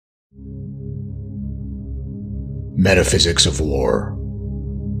Metaphysics of War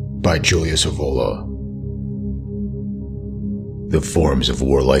by Julius Evola. The forms of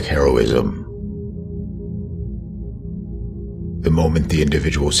warlike heroism. The moment the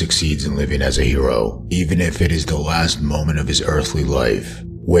individual succeeds in living as a hero, even if it is the last moment of his earthly life,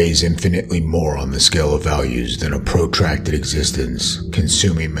 weighs infinitely more on the scale of values than a protracted existence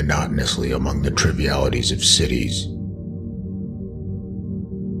consuming monotonously among the trivialities of cities.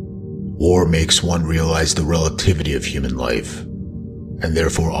 War makes one realize the relativity of human life, and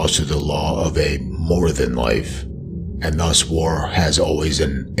therefore also the law of a more than life, and thus war has always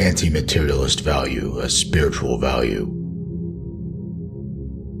an anti-materialist value, a spiritual value.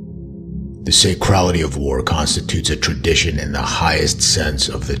 The sacrality of war constitutes a tradition in the highest sense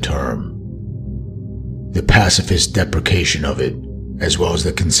of the term. The pacifist deprecation of it, as well as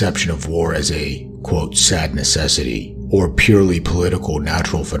the conception of war as a, quote, sad necessity, or purely political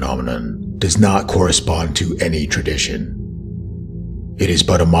natural phenomenon, does not correspond to any tradition. It is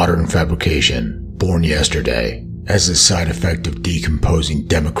but a modern fabrication, born yesterday, as the side effect of decomposing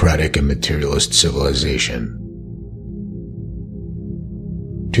democratic and materialist civilization.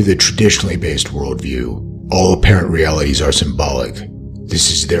 To the traditionally based worldview, all apparent realities are symbolic.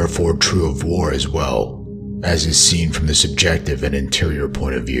 This is therefore true of war as well, as is seen from the subjective and interior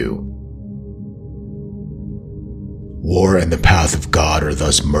point of view. War and the path of God are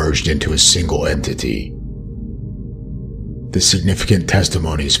thus merged into a single entity. The significant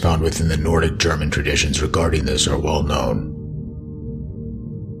testimonies found within the Nordic German traditions regarding this are well known.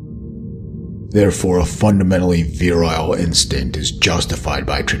 Therefore, a fundamentally virile instinct is justified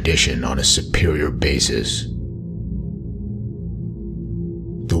by tradition on a superior basis.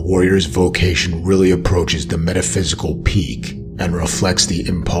 The warrior's vocation really approaches the metaphysical peak and reflects the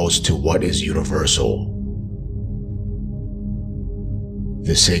impulse to what is universal.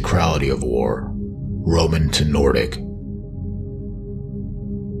 The sacrality of war, Roman to Nordic.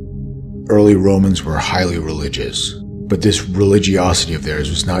 Early Romans were highly religious, but this religiosity of theirs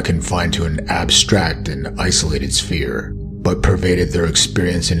was not confined to an abstract and isolated sphere, but pervaded their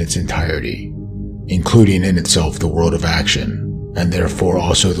experience in its entirety, including in itself the world of action, and therefore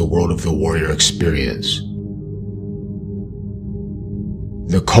also the world of the warrior experience.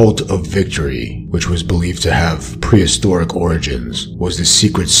 The cult of victory, which was believed to have prehistoric origins, was the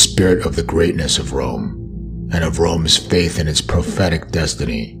secret spirit of the greatness of Rome, and of Rome's faith in its prophetic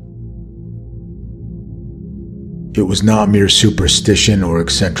destiny. It was not mere superstition or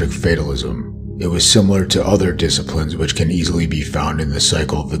eccentric fatalism. It was similar to other disciplines which can easily be found in the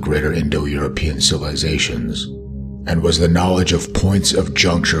cycle of the greater Indo-European civilizations, and was the knowledge of points of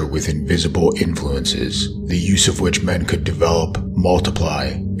juncture with invisible influences, the use of which men could develop, multiply,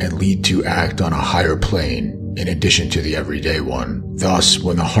 and lead to act on a higher plane, in addition to the everyday one. Thus,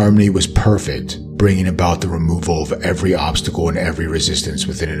 when the harmony was perfect, bringing about the removal of every obstacle and every resistance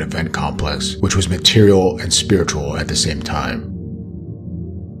within an event complex, which was material and spiritual at the same time.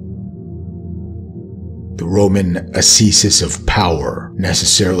 The Roman ascesis of power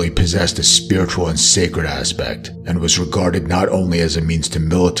necessarily possessed a spiritual and sacred aspect, and was regarded not only as a means to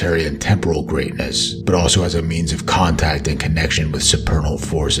military and temporal greatness, but also as a means of contact and connection with supernal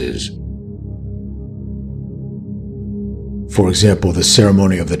forces. For example, the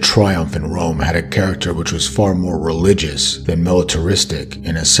ceremony of the triumph in Rome had a character which was far more religious than militaristic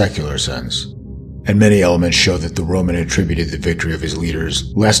in a secular sense, and many elements show that the Roman attributed the victory of his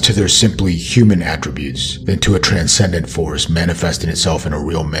leaders less to their simply human attributes than to a transcendent force manifesting itself in a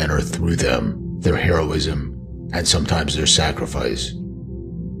real manner through them, their heroism, and sometimes their sacrifice.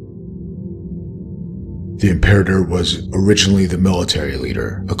 The imperator was originally the military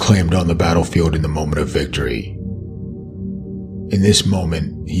leader, acclaimed on the battlefield in the moment of victory. In this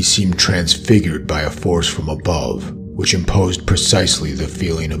moment, he seemed transfigured by a force from above, which imposed precisely the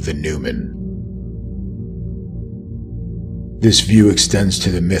feeling of the Numen. This view extends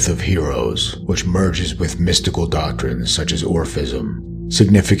to the myth of heroes, which merges with mystical doctrines such as Orphism,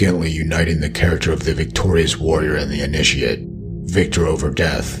 significantly uniting the character of the victorious warrior and the initiate, victor over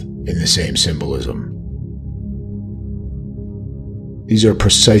death, in the same symbolism. These are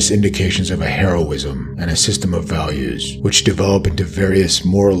precise indications of a heroism and a system of values, which develop into various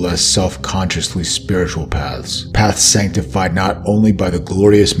more or less self-consciously spiritual paths sanctified not only by the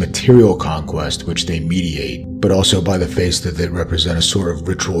glorious material conquest which they mediate, but also by the faith that they represent a sort of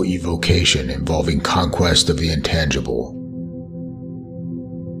ritual evocation involving conquest of the intangible.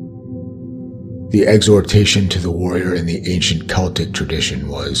 The exhortation to the warrior in the ancient Celtic tradition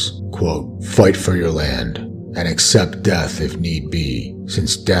was, quote, "Fight for your land, and accept death if need be,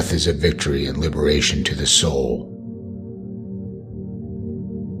 since death is a victory and liberation to the soul."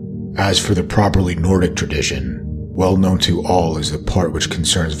 As for the properly Nordic tradition, well known to all is the part which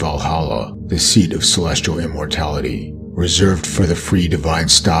concerns Valhalla, the seat of celestial immortality, reserved for the free divine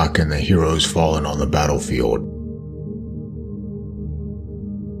stock and the heroes fallen on the battlefield.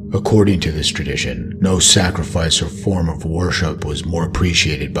 According to this tradition, no sacrifice or form of worship was more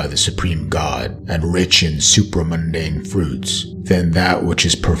appreciated by the supreme god and rich in supramundane fruits than that which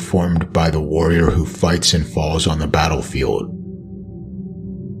is performed by the warrior who fights and falls on the battlefield.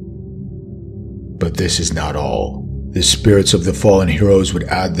 But this is not all. The spirits of the fallen heroes would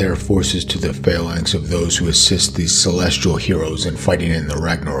add their forces to the phalanx of those who assist these celestial heroes in fighting in the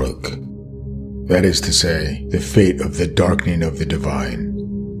Ragnarok. That is to say, the fate of the darkening of the divine,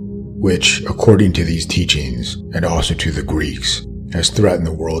 which, according to these teachings, and also to the Greeks, has threatened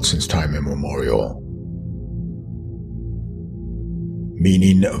the world since time immemorial.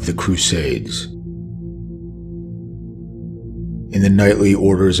 Meaning of the Crusades. In the knightly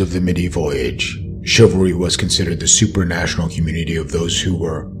orders of the medieval age, chivalry was considered the supranational community of those who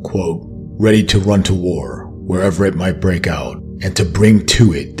were, quote, ready to run to war wherever it might break out, and to bring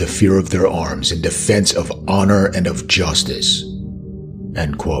to it the fear of their arms in defense of honor and of justice,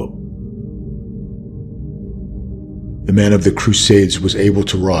 end quote. The man of the Crusades was able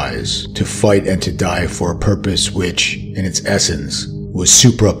to rise, to fight and to die for a purpose which, in its essence, was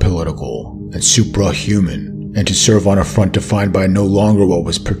supra-political and supra-human, and to serve on a front defined by no longer what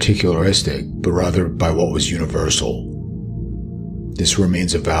was particularistic, but rather by what was universal. This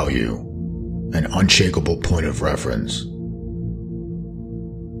remains a value, an unshakable point of reference.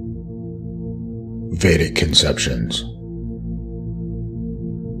 Vedic conceptions.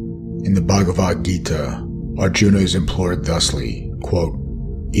 In the Bhagavad Gita, Arjuna is implored thusly, quote,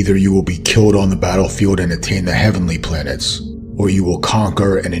 either you will be killed on the battlefield and attain the heavenly planets, or you will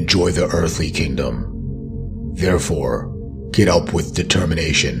conquer and enjoy the earthly kingdom. Therefore, get up with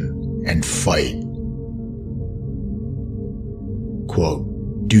determination and fight. Quote,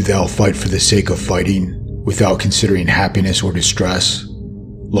 do thou fight for the sake of fighting, without considering happiness or distress,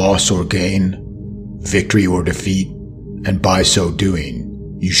 loss or gain, victory or defeat, and by so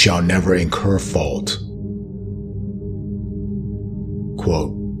doing, you shall never incur fault.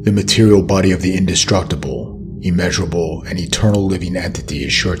 Quote, the material body of the indestructible, immeasurable, and eternal living entity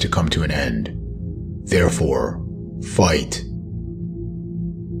is sure to come to an end. Therefore, fight.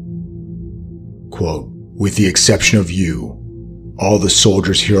 Quote, with the exception of you, all the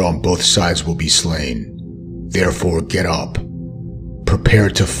soldiers here on both sides will be slain. Therefore, get up.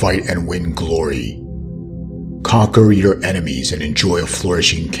 Prepare to fight and win glory. Conquer your enemies and enjoy a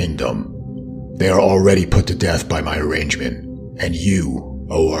flourishing kingdom. They are already put to death by my arrangement, and you,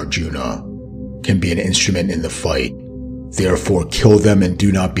 O Arjuna, can be an instrument in the fight. Therefore, kill them and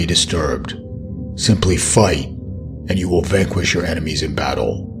do not be disturbed. Simply fight, and you will vanquish your enemies in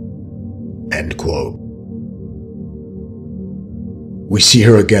battle. End quote. We see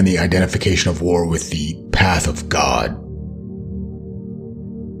here again the identification of war with the path of God.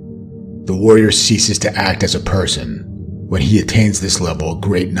 The warrior ceases to act as a person. When he attains this level, a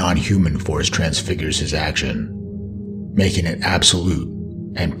great non-human force transfigures his action, making it absolute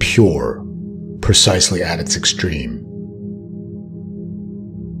and pure, precisely at its extreme.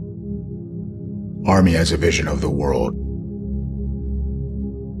 Army as a vision of the world.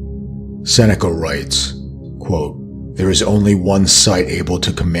 Seneca writes, quote, there is only one sight able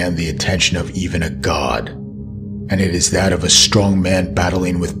to command the attention of even a god, and it is that of a strong man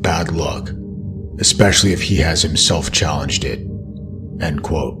battling with bad luck, especially if he has himself challenged it. End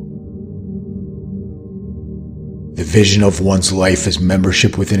quote. The vision of one's life as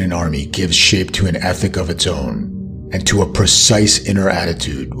membership within an army gives shape to an ethic of its own, and to a precise inner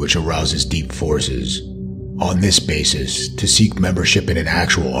attitude which arouses deep forces. On this basis, to seek membership in an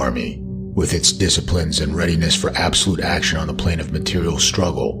actual army, with its disciplines and readiness for absolute action on the plane of material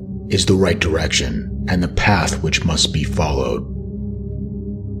struggle, is the right direction and the path which must be followed.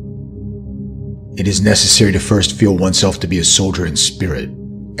 It is necessary to first feel oneself to be a soldier in spirit.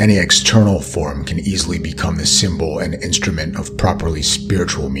 Any external form can easily become the symbol and instrument of properly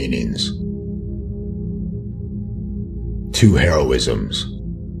spiritual meanings. Two heroisms.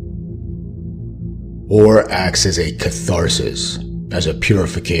 War acts as a catharsis, as a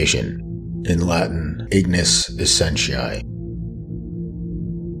purification, in Latin, ignis essentiae.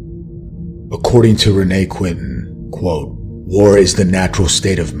 According to Rene Quinton, quote, war is the natural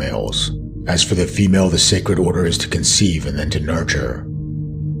state of males. As for the female, the sacred order is to conceive and then to nurture.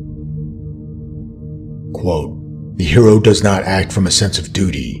 Quote, the hero does not act from a sense of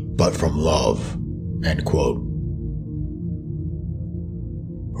duty, but from love. End quote.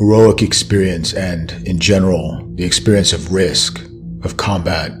 Heroic experience and, in general, the experience of risk, of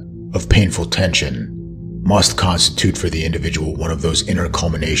combat, of painful tension, must constitute for the individual one of those inner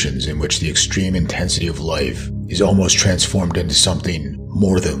culminations in which the extreme intensity of life is almost transformed into something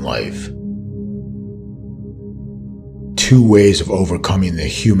more than life. Two ways of overcoming the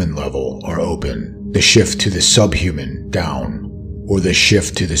human level are open: the shift to the subhuman, down, or the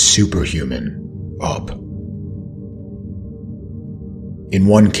shift to the superhuman, up. In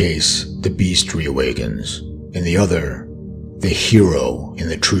one case, the beast reawakens. In the other, the hero in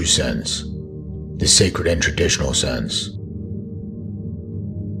the true sense, the sacred and traditional sense.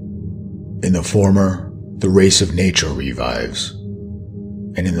 In the former, the race of nature revives,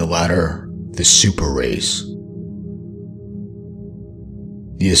 and in the latter, the super race.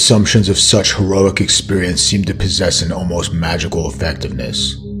 The assumptions of such heroic experience seem to possess an almost magical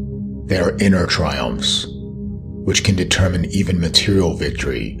effectiveness. They are inner triumphs, which can determine even material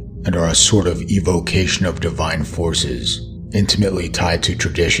victory, and are a sort of evocation of divine forces, intimately tied to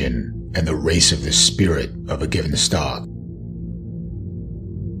tradition and the race of the spirit of a given stock.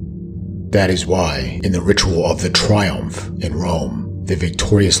 That is why, in the ritual of the triumph in Rome, the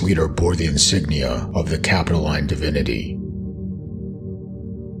victorious leader bore the insignia of the Capitoline divinity.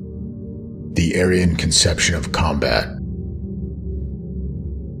 The Aryan conception of combat.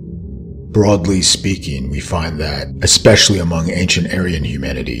 Broadly speaking, we find that, especially among ancient Aryan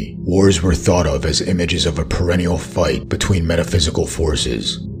humanity, wars were thought of as images of a perennial fight between metaphysical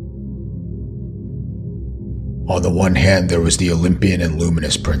forces. On the one hand, there was the Olympian and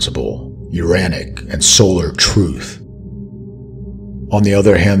luminous principle, Uranic and solar truth. On the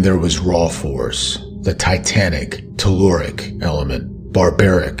other hand, there was raw force, the titanic, telluric element,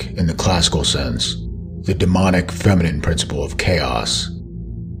 barbaric in the classical sense, the demonic feminine principle of chaos.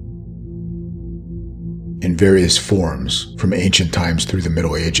 In various forms, from ancient times through the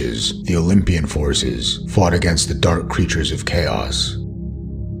Middle Ages, the Olympian forces fought against the dark creatures of chaos.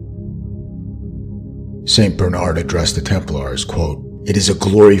 Saint Bernard addressed the Templars, quote, "It is a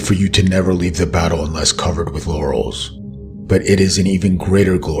glory for you to never leave the battle unless covered with laurels, but it is an even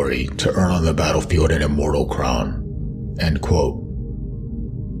greater glory to earn on the battlefield an immortal crown." End quote.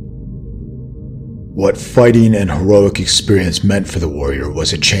 What fighting and heroic experience meant for the warrior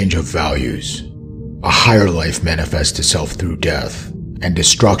was a change of values. A higher life manifests itself through death, and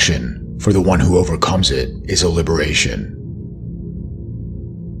destruction, for the one who overcomes it, is a liberation.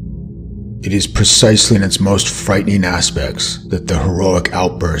 It is precisely in its most frightening aspects that the heroic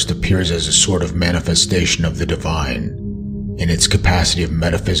outburst appears as a sort of manifestation of the divine, in its capacity of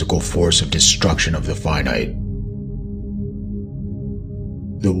metaphysical force of destruction of the finite.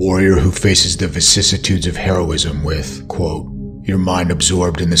 The warrior who faces the vicissitudes of heroism with, quote, "your mind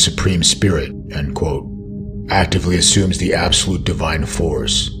absorbed in the supreme spirit," end quote, actively assumes the absolute divine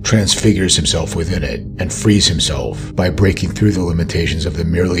force, transfigures himself within it, and frees himself by breaking through the limitations of the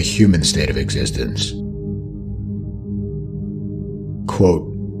merely human state of existence. Quote,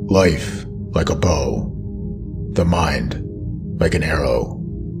 "Life, like a bow, the mind, like an arrow,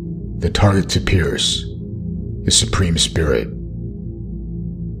 the target to pierce, the supreme spirit,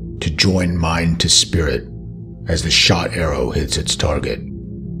 to join mind to spirit as the shot arrow hits its target."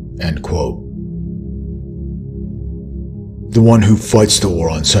 End quote. The one who fights the war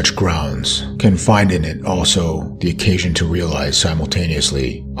on such grounds can find in it also the occasion to realize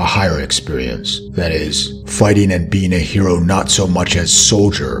simultaneously a higher experience, that is, fighting and being a hero not so much as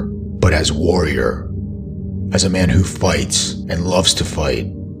soldier, but as warrior, as a man who fights and loves to fight,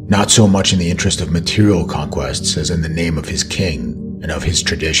 not so much in the interest of material conquests as in the name of his king and of his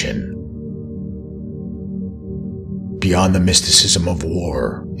tradition. Beyond the mysticism of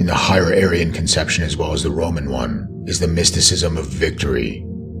war, in the higher Aryan conception as well as the Roman one, is the mysticism of victory.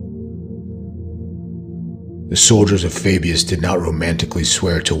 The soldiers of Fabius did not romantically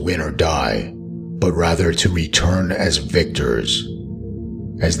swear to win or die, but rather to return as victors,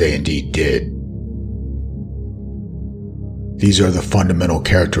 as they indeed did. These are the fundamental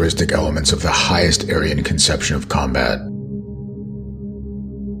characteristic elements of the highest Aryan conception of combat.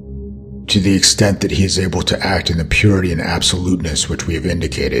 To the extent that he is able to act in the purity and absoluteness which we have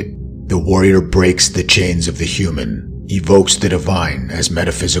indicated, the warrior breaks the chains of the human, evokes the divine as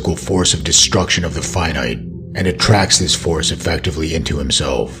metaphysical force of destruction of the finite, and attracts this force effectively into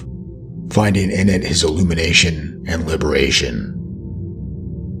himself, finding in it his illumination and liberation.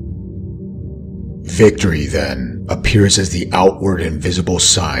 Victory, then, appears as the outward and visible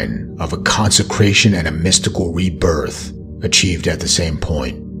sign of a consecration and a mystical rebirth achieved at the same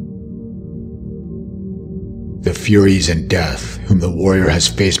point. The Furies and Death, whom the warrior has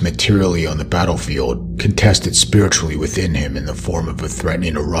faced materially on the battlefield, contested spiritually within him in the form of a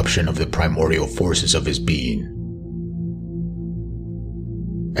threatening eruption of the primordial forces of his being.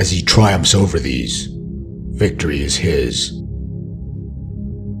 As he triumphs over these, victory is his.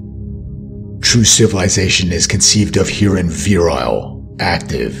 True civilization is conceived of here in virile,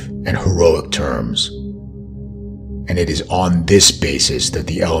 active, and heroic terms. And it is on this basis that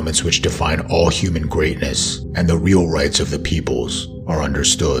the elements which define all human greatness and the real rights of the peoples are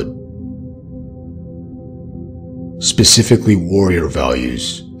understood. Specifically, warrior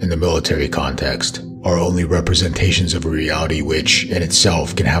values, in the military context, are only representations of a reality which, in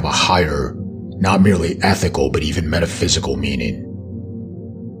itself, can have a higher, not merely ethical but even metaphysical meaning.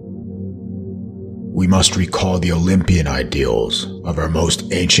 We must recall the Olympian ideals of our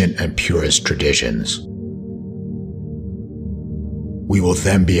most ancient and purest traditions. We will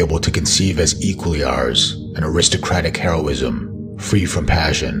then be able to conceive as equally ours an aristocratic heroism, free from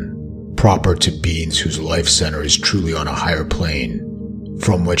passion, proper to beings whose life center is truly on a higher plane,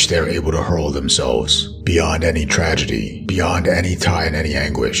 from which they are able to hurl themselves, beyond any tragedy, beyond any tie and any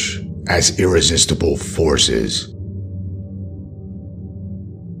anguish, as irresistible forces.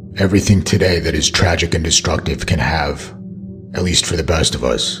 Everything today that is tragic and destructive can have, at least for the best of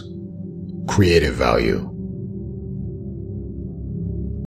us, creative value.